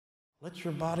Let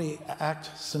your body act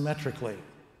symmetrically,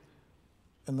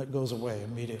 and that goes away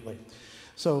immediately.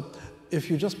 So if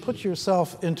you just put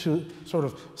yourself into sort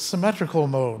of symmetrical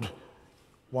mode,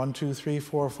 1, 2, 3,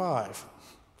 4, 5,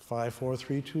 5, 4,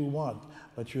 3, 2, 1,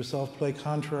 let yourself play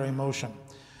contrary motion.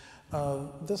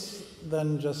 This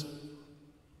then just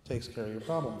takes care of your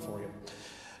problem for you.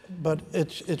 But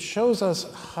it shows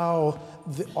us how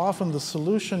often the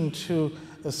solution to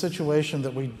a situation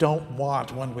that we don't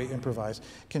want when we improvise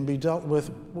can be dealt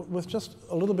with just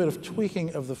a little bit of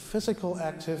tweaking of the physical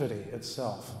activity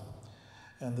itself.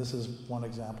 And this is one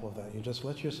example of that. You just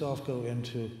let yourself go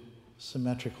into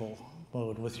symmetrical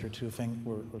mode with your two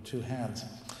hands.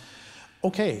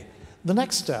 Okay, the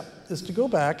next step is to go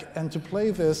back and to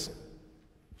play this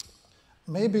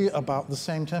maybe about the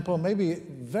same tempo, maybe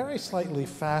very slightly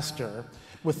faster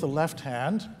with the left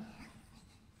hand,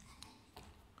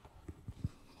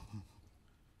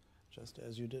 just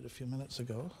as you did a few minutes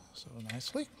ago, so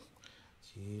nicely.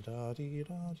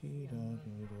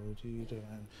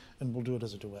 And we'll do it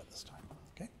as a duet this time,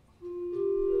 okay?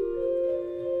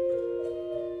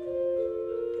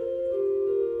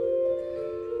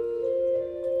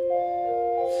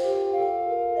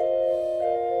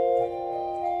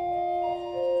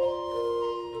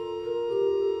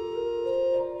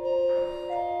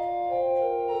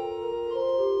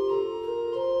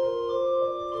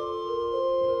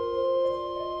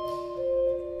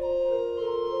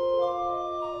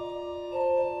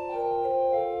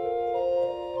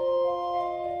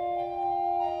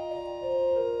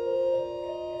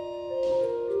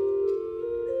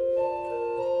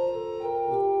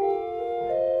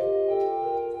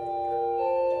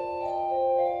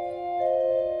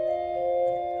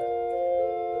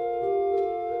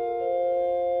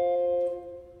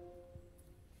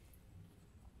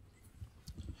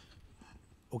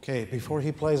 Okay, before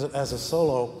he plays it as a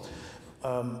solo,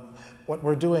 what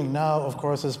we're doing now, of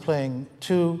course, is playing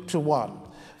 2 to 1.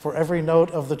 For every note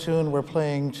of the tune, we're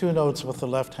playing 2 notes with the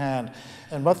left hand.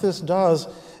 And what this does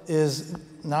is,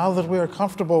 now that we are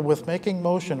comfortable with making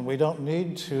motion, we don't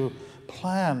need to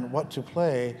plan what to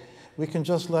play. We can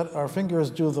just let our fingers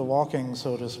do the walking,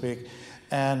 so to speak.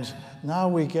 And now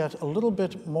we get a little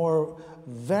bit more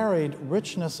varied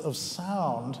richness of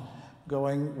sound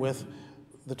going with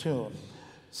the tune.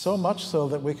 So much so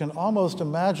that we can almost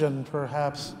imagine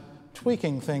perhaps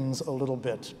tweaking things a little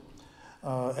bit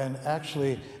and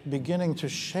actually beginning to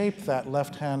shape that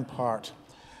left-hand part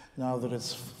now that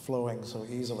it's flowing so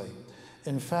easily.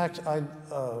 In fact, I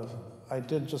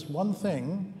did just one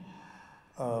thing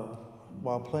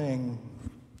while playing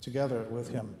together with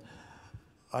him.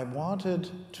 I wanted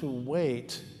to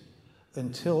wait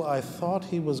until I thought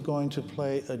he was going to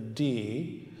play a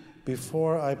D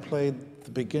before I played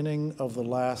the beginning of the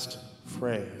last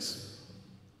phrase.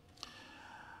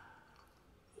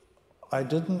 I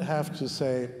didn't have to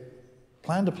say,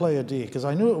 plan to play a D, because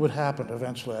I knew it would happen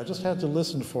eventually. I just had to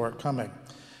listen for it coming.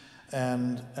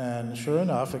 And sure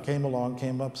enough, it came along,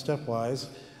 came up stepwise.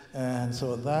 And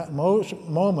so at that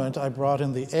moment, I brought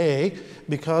in the A,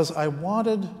 because I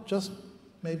wanted just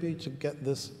maybe to get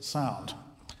this sound.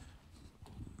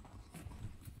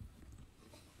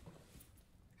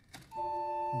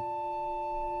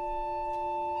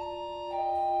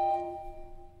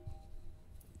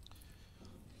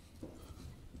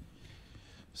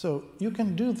 So you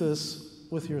can do this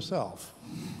with yourself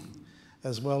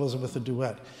as well as with a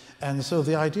duet. And so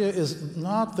the idea is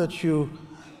not that you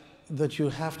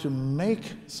have to make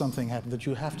something happen, that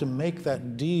you have to make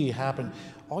that D happen.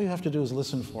 All you have to do is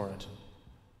listen for it.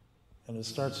 And it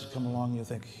starts to come along, you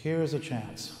think, here's a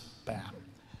chance. Bam.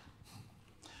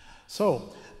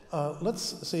 So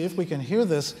let's see if we can hear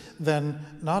this then,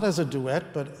 not as a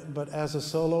duet, but as a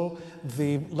solo.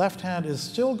 The left hand is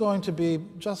still going to be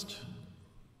just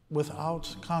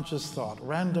without conscious thought,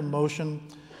 random motion.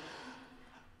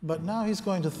 But now he's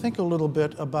going to think a little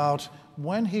bit about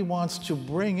when he wants to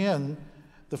bring in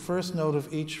the first note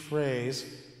of each phrase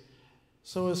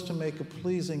so as to make a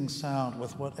pleasing sound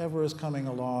with whatever is coming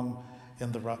along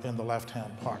in the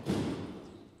left-hand part.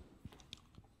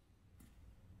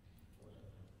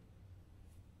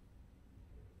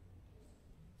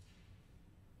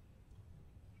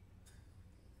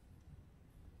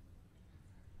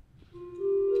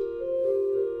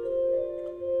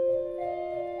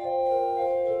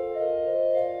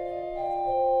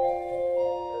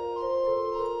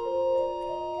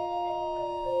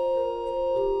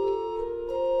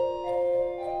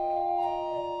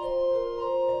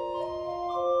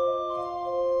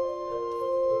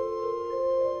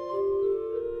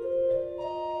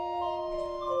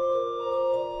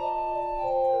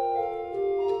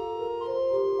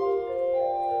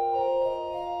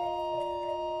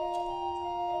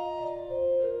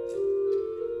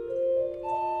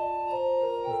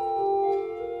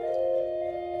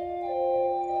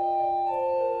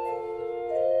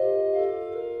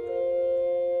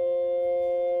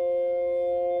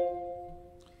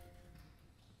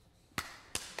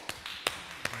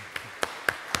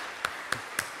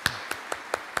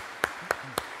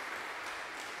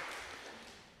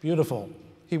 Beautiful.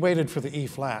 He waited for the E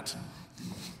flat,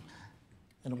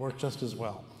 and it worked just as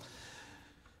well.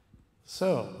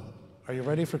 So, are you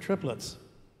ready for triplets?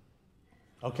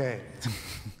 Okay.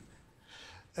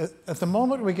 At the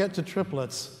moment we get to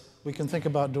triplets, we can think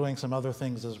about doing some other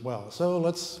things as well. So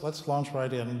let's launch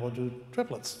right in, and we'll do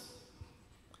triplets.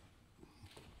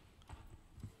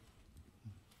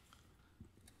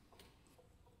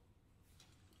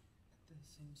 At the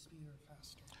same speed or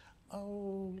faster?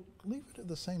 Oh, leave it at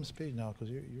the same speed now, because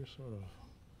you're sort of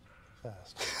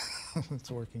fast.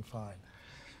 It's working fine.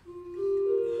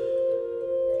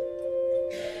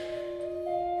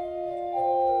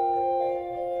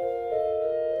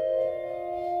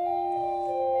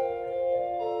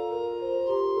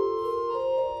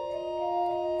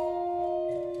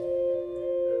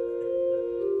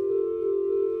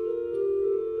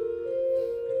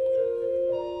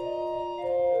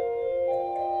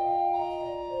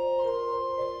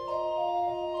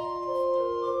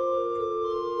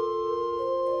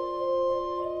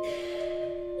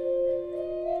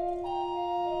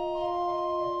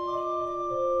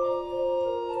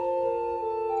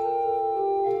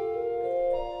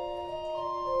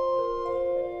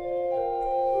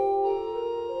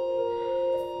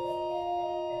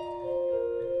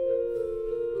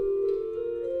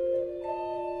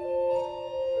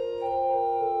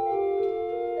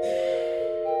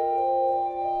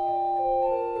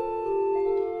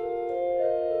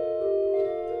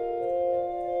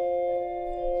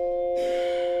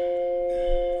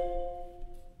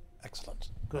 Excellent.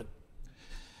 Good.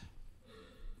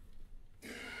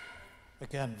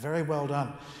 Again, very well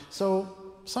done. So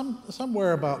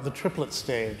somewhere about the triplet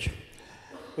stage,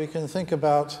 we can think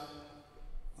about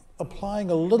applying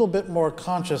a little bit more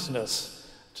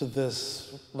consciousness to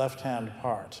this left-hand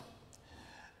part.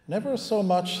 Never so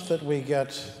much that we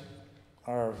get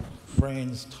our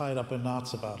brains tied up in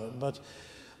knots about it, but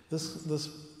this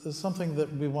is something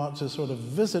that we want to sort of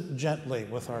visit gently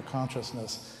with our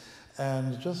consciousness,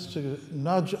 and just to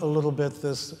nudge a little bit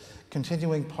this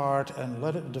continuing part and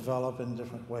let it develop in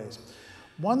different ways.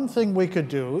 One thing we could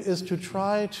do is to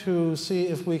try to see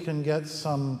if we can get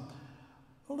a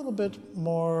little bit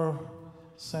more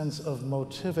sense of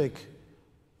motivic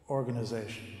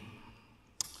organization.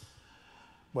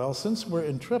 Well, since we're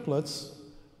in triplets,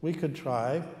 we could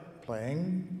try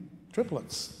playing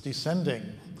triplets, descending,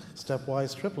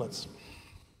 stepwise triplets.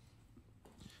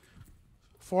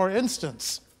 For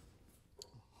instance,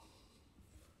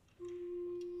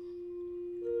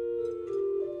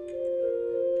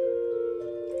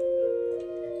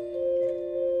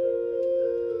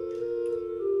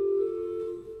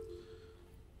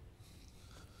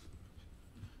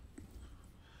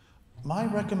 my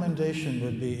recommendation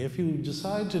would be, if you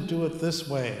decide to do it this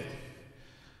way,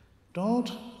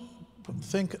 don't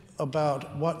think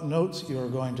about what notes you're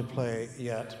going to play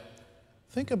yet.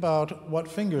 Think about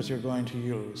what fingers you're going to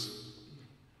use.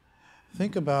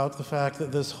 Think about the fact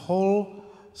that this whole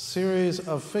series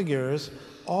of figures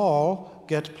all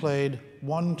get played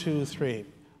 1, 2, 3.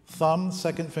 Thumb,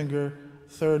 second finger,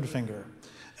 third finger.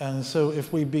 And so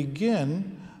if we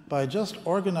begin by just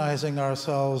organizing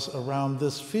ourselves around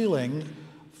this feeling,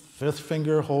 fifth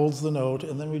finger holds the note,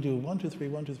 and then we do 1, 2, 3,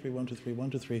 1, 2, 3, 1, 2, 3, 1,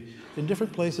 2, 3. In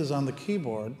different places on the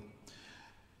keyboard,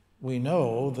 we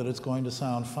know that it's going to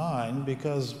sound fine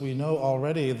because we know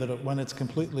already that when it's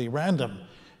completely random,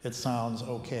 it sounds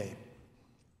okay.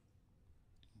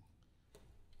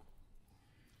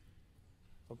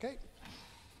 Okay?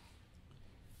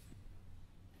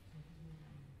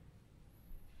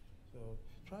 So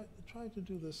try to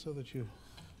do this so that you,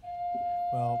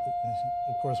 well,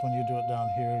 of course, when you do it down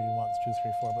here, you want 2,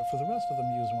 3, 4, but for the rest of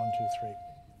them, use 1, 2, 3.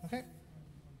 Okay?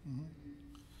 Mm-hmm.